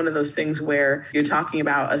again one of those things where you're talking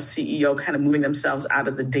about a CEO kind of moving themselves out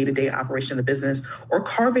of the day-to-day operation of the business or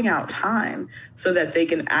carving out time so that they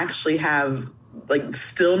can actually have like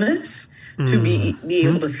stillness to be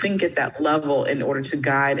able to think at that level in order to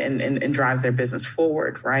guide and drive their business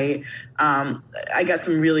forward, right? I got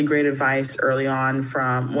some really great advice early on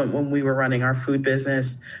from when we were running our food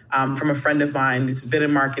business from a friend of mine who's been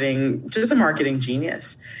in marketing, just a marketing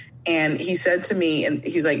genius. And he said to me, and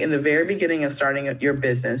he's like, in the very beginning of starting your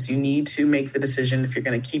business, you need to make the decision if you're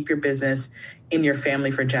going to keep your business in your family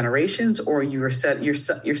for generations or you're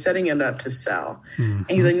setting it up to sell. And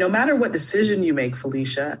he's like, no matter what decision you make,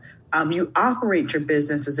 Felicia, you operate your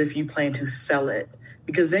business as if you plan to sell it,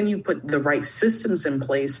 because then you put the right systems in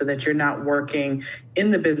place so that you're not working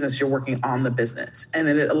in the business, you're working on the business. And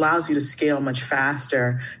then it allows you to scale much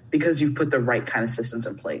faster because you've put the right kind of systems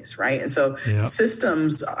in place, right? And so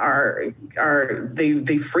systems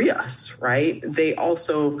they free us, right? They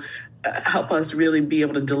also help us really be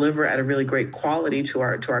able to deliver at a really great quality to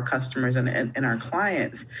our customers and our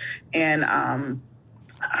clients. And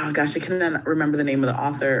oh gosh, I cannot remember the name of the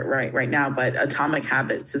author right now, but Atomic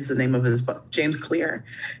Habits is the name of his book, James Clear.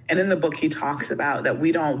 And in the book, he talks about that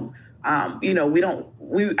we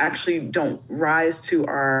actually don't rise to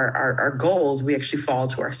our goals. We actually fall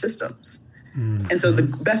to our systems. And so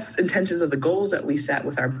the best intentions of the goals that we set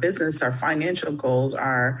with our business, our financial goals,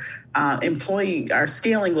 our employee, our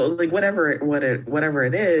scaling goals, like whatever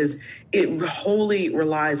it is, it wholly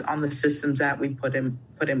relies on the systems that we put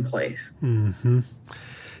in place.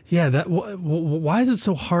 Yeah, why is it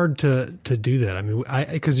so hard to do that? I mean,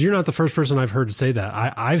 because you're not the first person I've heard to say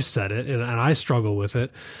that. I've said it, and I struggle with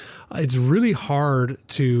it. It's really hard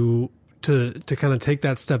to kind of take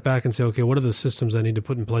that step back and say, okay, what are the systems I need to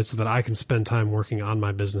put in place so that I can spend time working on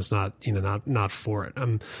my business, not for it.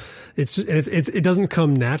 It doesn't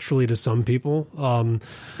come naturally to some people.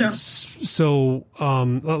 So,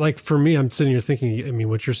 like for me, I'm sitting here thinking, I mean,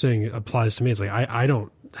 what you're saying applies to me. It's like, I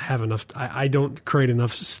don't have enough. I don't create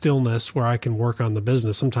enough stillness where I can work on the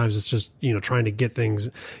business. Sometimes it's just, trying to get things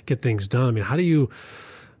done. I mean, how do you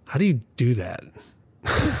do that?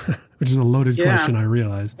 Which is a loaded question, I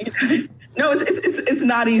realize. No, it's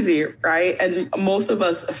not easy, right? And most of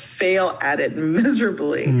us fail at it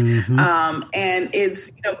miserably. And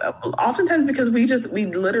it's, oftentimes because we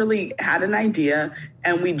literally had an idea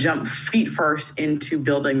and we jumped feet first into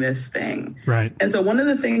building this thing. Right. And so one of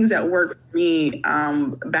the things that worked for me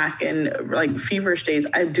back in like feverish days,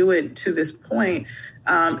 I do it to this point,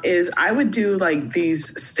 is I would do like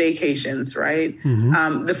these staycations, right?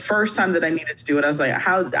 The first time that I needed to do it, I was like,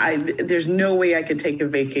 there's no way I could take a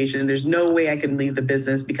vacation. There's no way I can leave the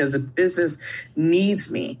business because the business needs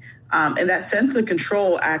me. And that sense of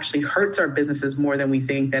control actually hurts our businesses more than we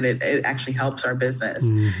think that it actually helps our business.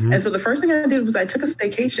 And so the first thing I did was I took a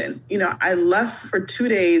staycation. I left for 2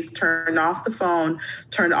 days, turned off the phone,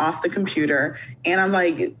 turned off the computer, and I'm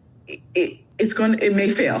like, it may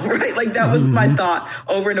fail, right? Like that was my thought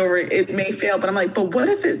over and over. It may fail, but I'm like, but what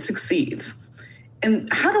if it succeeds? And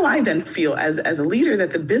how do I then feel as a leader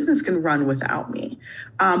that the business can run without me?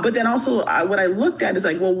 But then also what I looked at is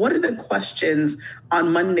like, well, what are the questions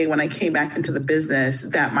on Monday when I came back into the business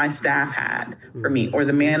that my staff had for me, or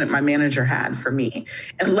my manager had for me?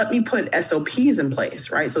 And let me put SOPs in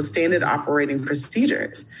place, right? So standard operating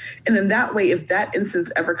procedures. And then that way, if that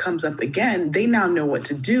instance ever comes up again, they now know what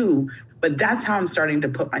to do. But that's how I'm starting to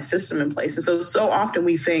put my system in place. And so often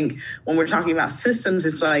we think when we're talking about systems,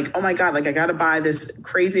 it's like, oh my God, like I got to buy this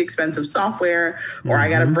crazy expensive software, or I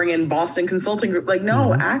got to bring in Boston Consulting Group. Like,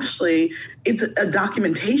 no, actually, it's a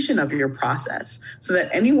documentation of your process so that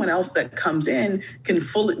anyone else that comes in can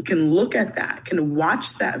look at that, can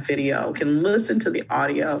watch that video, can listen to the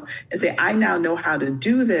audio and say, I now know how to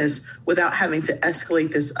do this without having to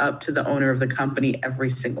escalate this up to the owner of the company every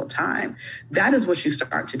single time. That is what you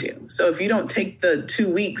start to do. So if you don't take the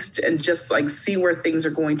 2 weeks and just like see where things are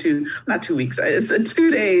going to, not 2 weeks, it's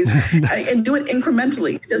 2 days, and do it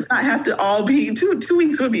incrementally. It does not have to all be 2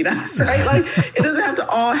 weeks would be nice, right? Like it doesn't have to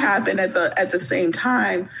all happen at the same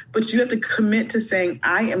time, but you have to commit to saying,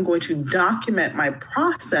 I am going to document my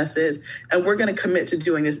processes, and we're going to commit to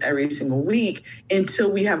doing this every single week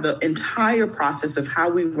until we have the entire process of how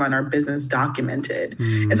we run our business documented.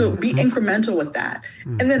 And so be incremental with that.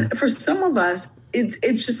 And then for some of us,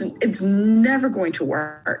 it's never going to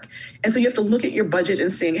work. And so you have to look at your budget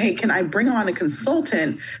and saying, hey, can I bring on a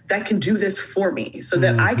consultant that can do this for me so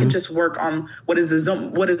that I can just work on what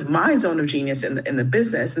is my zone of genius in the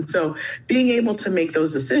business? And so being able to make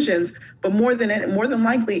those decisions, but more than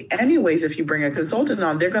likely anyways, if you bring a consultant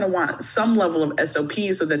on, they're going to want some level of SOP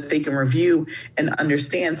so that they can review and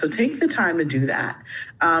understand. So take the time to do that.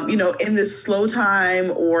 In this slow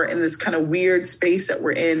time or in this kind of weird space that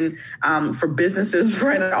we're in for businesses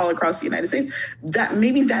right all across the United States, that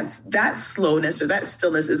maybe that slowness or that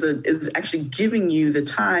stillness is actually giving you the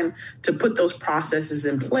time to put those processes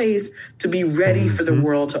in place to be ready for the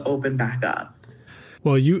world to open back up.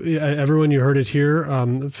 Well, everyone, you heard it here.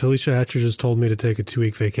 Felicia Hatcher just told me to take a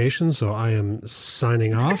 2-week vacation, so I am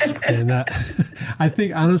signing off. And that, I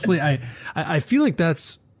think, honestly, I feel like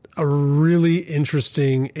that's a really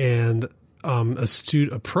interesting and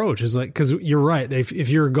astute approach. Is like, because you're right. If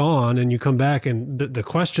you're gone and you come back, and the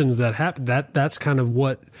questions that happen, that's kind of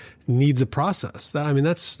what needs a process.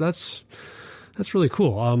 That's really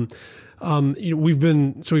cool. We've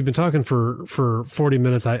been talking for 40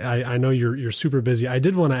 minutes. I know you're super busy. I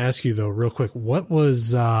did want to ask you though, real quick, what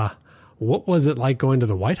was it like going to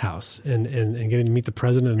the White House and getting to meet the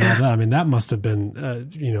president and all that? I mean, that must have been,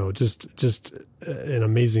 just an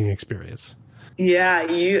amazing experience. Yeah,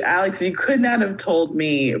 Alex, you could not have told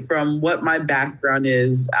me from what my background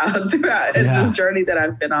is throughout this journey that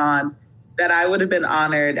I've been on, that I would have been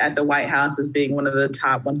honored at the White House as being one of the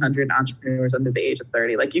top 100 entrepreneurs under the age of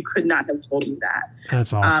 30. Like, you could not have told me that.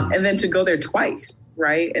 That's awesome. And then to go there twice,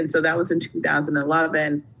 right? And so that was in 2011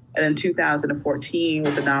 and then 2014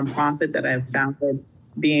 with the nonprofit that I founded,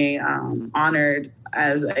 being honored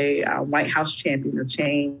as a White House champion of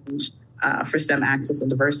change for STEM access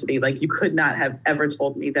and diversity. Like, you could not have ever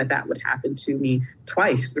told me that would happen to me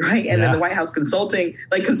twice, right? And then the White House consulting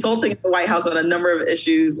at the White House on a number of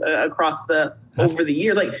issues across over the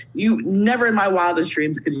years. Like, you never in my wildest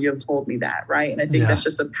dreams could you have told me that, right? And I think that's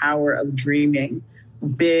just the power of dreaming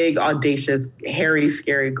big, audacious, hairy,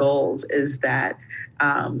 scary goals, is that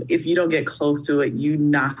if you don't get close to it, you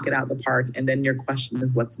knock it out the park. And then your question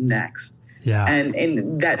is, what's next? Yeah.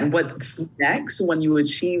 And that what's next when you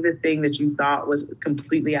achieve the thing that you thought was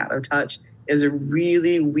completely out of touch is a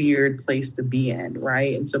really weird place to be in,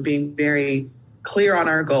 right? And so being very clear on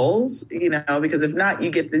our goals, because if not, you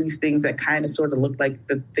get these things that kind of sort of look like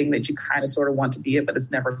the thing that you kind of sort of want to be it, but it's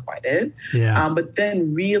never quite it. Yeah. But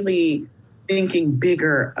then really thinking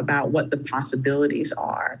bigger about what the possibilities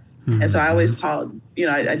are. Mm-hmm. And so I always talk,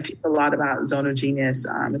 I teach a lot about Zone of Genius.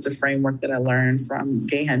 It's a framework that I learned from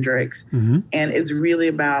Gay Hendricks. Mm-hmm. And it's really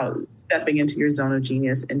about stepping into your zone of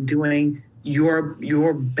genius and doing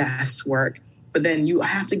your best work. But then you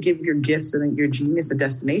have to give your gifts and your genius a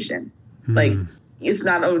destination. Mm-hmm. Like, it's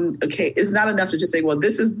not enough to just say, well,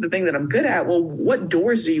 this is the thing that I'm good at. Well, what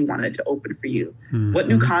doors do you want it to open for you? Mm-hmm. What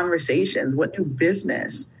new conversations? What new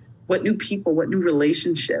business? What new people, what new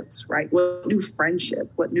relationships, right? What new friendship,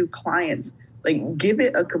 what new clients? Like, give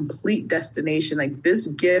it a complete destination. Like, this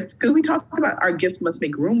gift, because we talk about our gifts must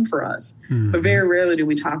make room for us, but very rarely do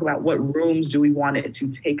we talk about what rooms do we want it to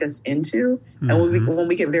take us into. And when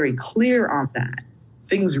we get very clear on that,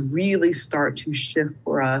 things really start to shift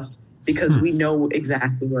for us, because we know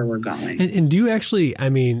exactly where we're going. And do you actually,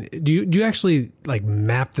 do you actually like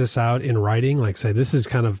map this out in writing? Like, say, this is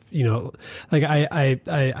kind of, like I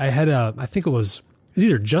had I think it was It's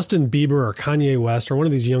either Justin Bieber or Kanye West or one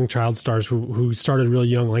of these young child stars who started really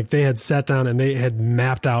young. Like they had sat down and they had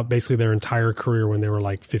mapped out basically their entire career when they were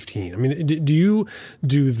like 15. I mean, do you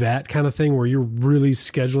do that kind of thing where you're really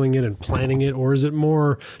scheduling it and planning it, or is it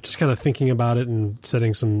more just kind of thinking about it and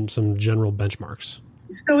setting some general benchmarks?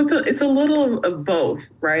 So it's a little of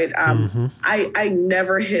both, right? I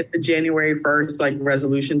never hit the January 1st like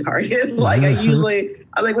resolution target. Like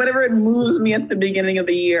I like whatever it moves me at the beginning of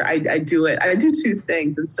the year, I do it. I do two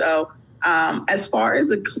things. And so as far as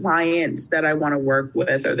the clients that I want to work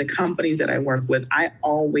with or the companies that I work with, I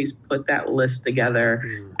always put that list together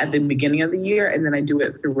at the beginning of the year, and then I do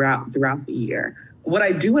it throughout the year. What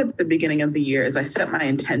I do at the beginning of the year is I set my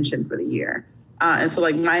intention for the year. And so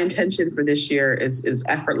like my intention for this year is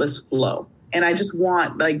effortless flow. And I just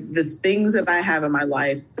want like the things that I have in my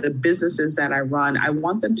life, the businesses that I run, I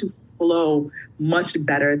want them to flow much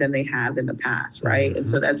better than they have in the past. Right. And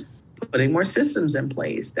so that's putting more systems in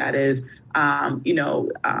place. That is,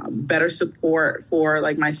 better support for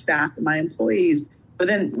like my staff and my employees. But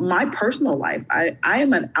then my personal life, I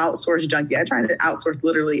am an outsourced junkie. I try to outsource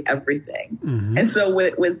literally everything. And so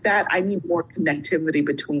with that, I need more connectivity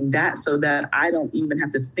between that so that I don't even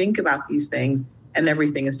have to think about these things and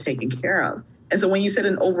everything is taken care of. And so when you set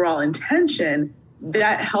an overall intention,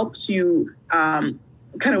 that helps you kind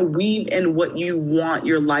of weave in what you want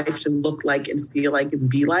your life to look like and feel like and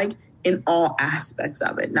be like in all aspects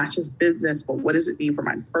of it, not just business, but what does it mean for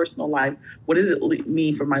my personal life? What does it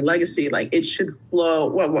mean for my legacy? Like it should flow.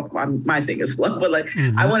 Well, my thing is flow, but like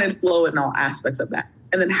I want it to flow in all aspects of that.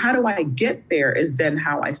 And then how do I get there is then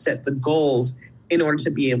how I set the goals in order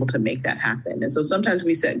to be able to make that happen. And so sometimes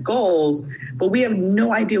we set goals, but we have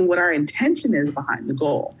no idea what our intention is behind the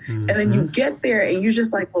goal. And then you get there and you're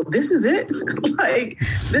just like, well, this is it. Like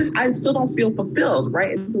this, I still don't feel fulfilled,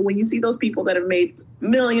 right? And so when you see those people that have made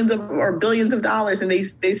millions or billions of dollars and they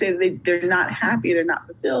say they're not happy, they're not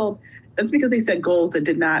fulfilled, that's because they set goals that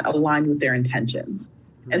did not align with their intentions.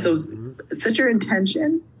 And so set your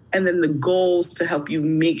intention and then the goals to help you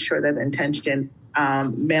make sure that the intention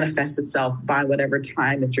manifests itself by whatever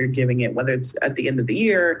time that you're giving it, whether it's at the end of the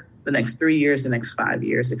year, the next 3 years, the next 5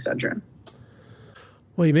 years, etc.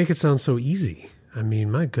 Well, you make it sound so easy. I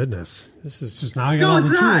mean, my goodness, this is just now I got all the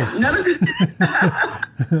tools.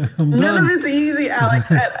 None of it's easy,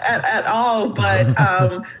 Alex, at all. But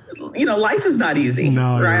life is not easy,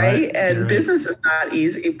 right? And business is not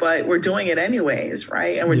easy, but we're doing it anyways,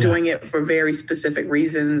 right? And we're doing it for very specific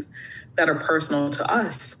reasons that are personal to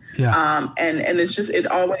us. And it's just, it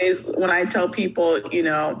always, when I tell people,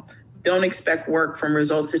 don't expect work from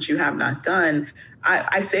results that you have not done,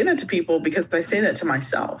 I say that to people because I say that to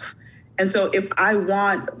myself. And so if I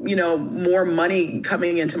want, more money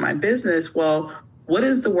coming into my business, well, what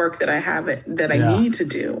is the work that I have that I need to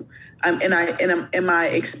do? Am I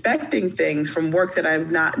expecting things from work that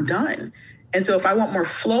I've not done? And so if I want more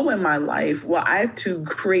flow in my life, well, I have to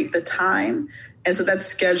create the time. And so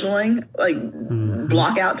that's scheduling, like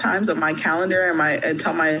block out times on my calendar and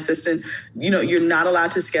tell my assistant, you're not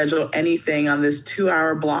allowed to schedule anything on this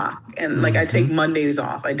 2-hour block. And like I take Mondays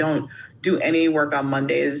off. I don't do any work on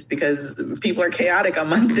Mondays because people are chaotic on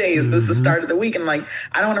Mondays. This is the start of the week. And like,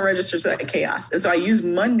 I don't want to register to that chaos. And so I use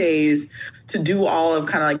Mondays to do all of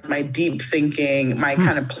kind of like my deep thinking, my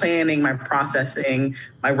kind of planning, my processing,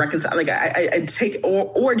 my reconcile. Like I take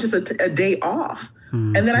or just a day off.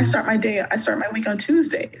 And then I start my week on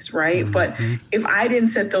Tuesdays, right? But if I didn't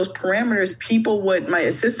set those parameters, my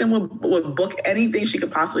assistant would book anything she could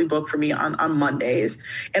possibly book for me on Mondays.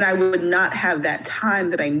 And I would not have that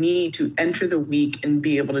time that I need to enter the week and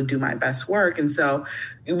be able to do my best work. And so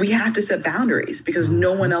we have to set boundaries because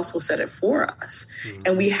no one else will set it for us.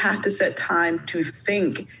 And we have to set time to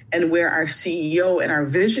think and wear our CEO and our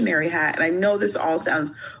visionary hat. And I know this all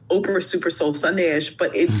sounds Oprah Super Soul Sunday-ish,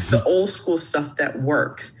 but it's the old school stuff that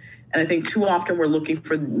works. And I think too often we're looking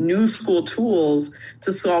for new school tools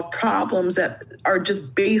to solve problems that are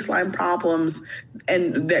just baseline problems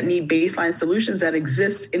and that need baseline solutions that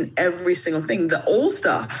exist in every single thing. The old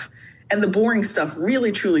stuff and the boring stuff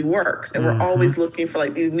really truly works. And we're always looking for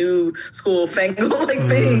like these new school fangled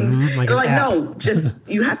things. They're like, no, just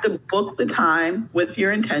you have to book the time with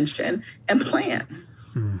your intention and plan.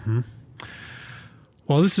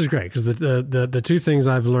 Well, this is great because the two things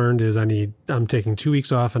I've learned is I'm taking 2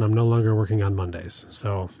 weeks off and I'm no longer working on Mondays.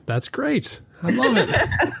 So that's great. I love it.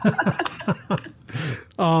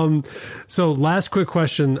 So last quick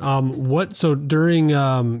question. So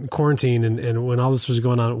during quarantine and when all this was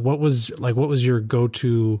going on, what was your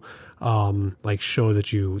go-to show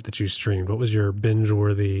that you streamed? What was your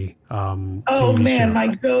binge-worthy oh man, show? my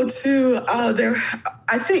go-to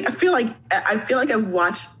I feel like I've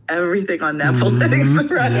watched everything on Netflix,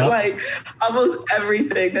 right? Yep. Like almost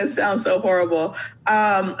everything. That sounds so horrible.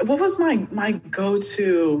 What was my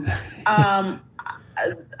go-to?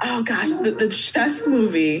 Oh gosh, the chess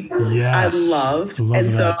movie. Yes. I loved,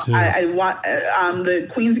 and so I watched the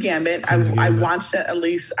Queen's Gambit. I watched it at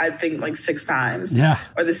least I think like 6 times. Yeah,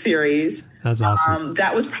 or the series. That's awesome.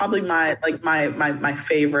 That was probably my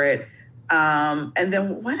favorite. And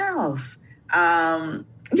then what else?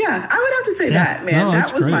 Yeah, I would have to say that, man. No,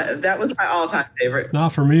 that was my all-time favorite. No,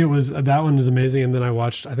 for me that one was amazing. And then I've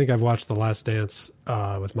watched The Last Dance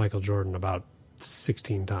with Michael Jordan about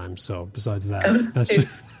 16 times. So besides that, that's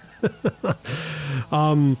just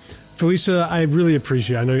Felicia, I really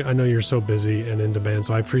appreciate it. I know you're so busy and in demand,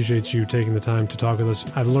 so I appreciate you taking the time to talk with us.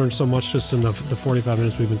 I've learned so much just in the 45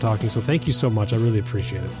 minutes we've been talking, so thank you so much. I really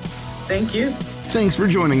appreciate it. Thank you. Thanks for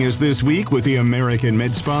joining us this week with the American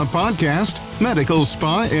Med Spa Podcast, Medical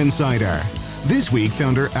Spa Insider. This week,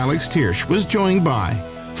 founder Alex Tiersch was joined by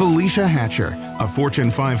Felicia Hatcher, a Fortune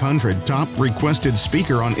 500 top requested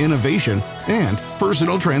speaker on innovation and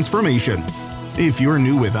personal transformation. If you're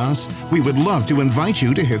new with us, we would love to invite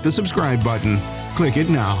you to hit the subscribe button. Click it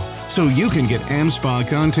now so you can get AmSpa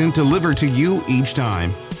content delivered to you each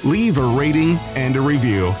time. Leave a rating and a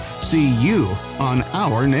review. See you on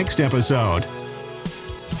our next episode.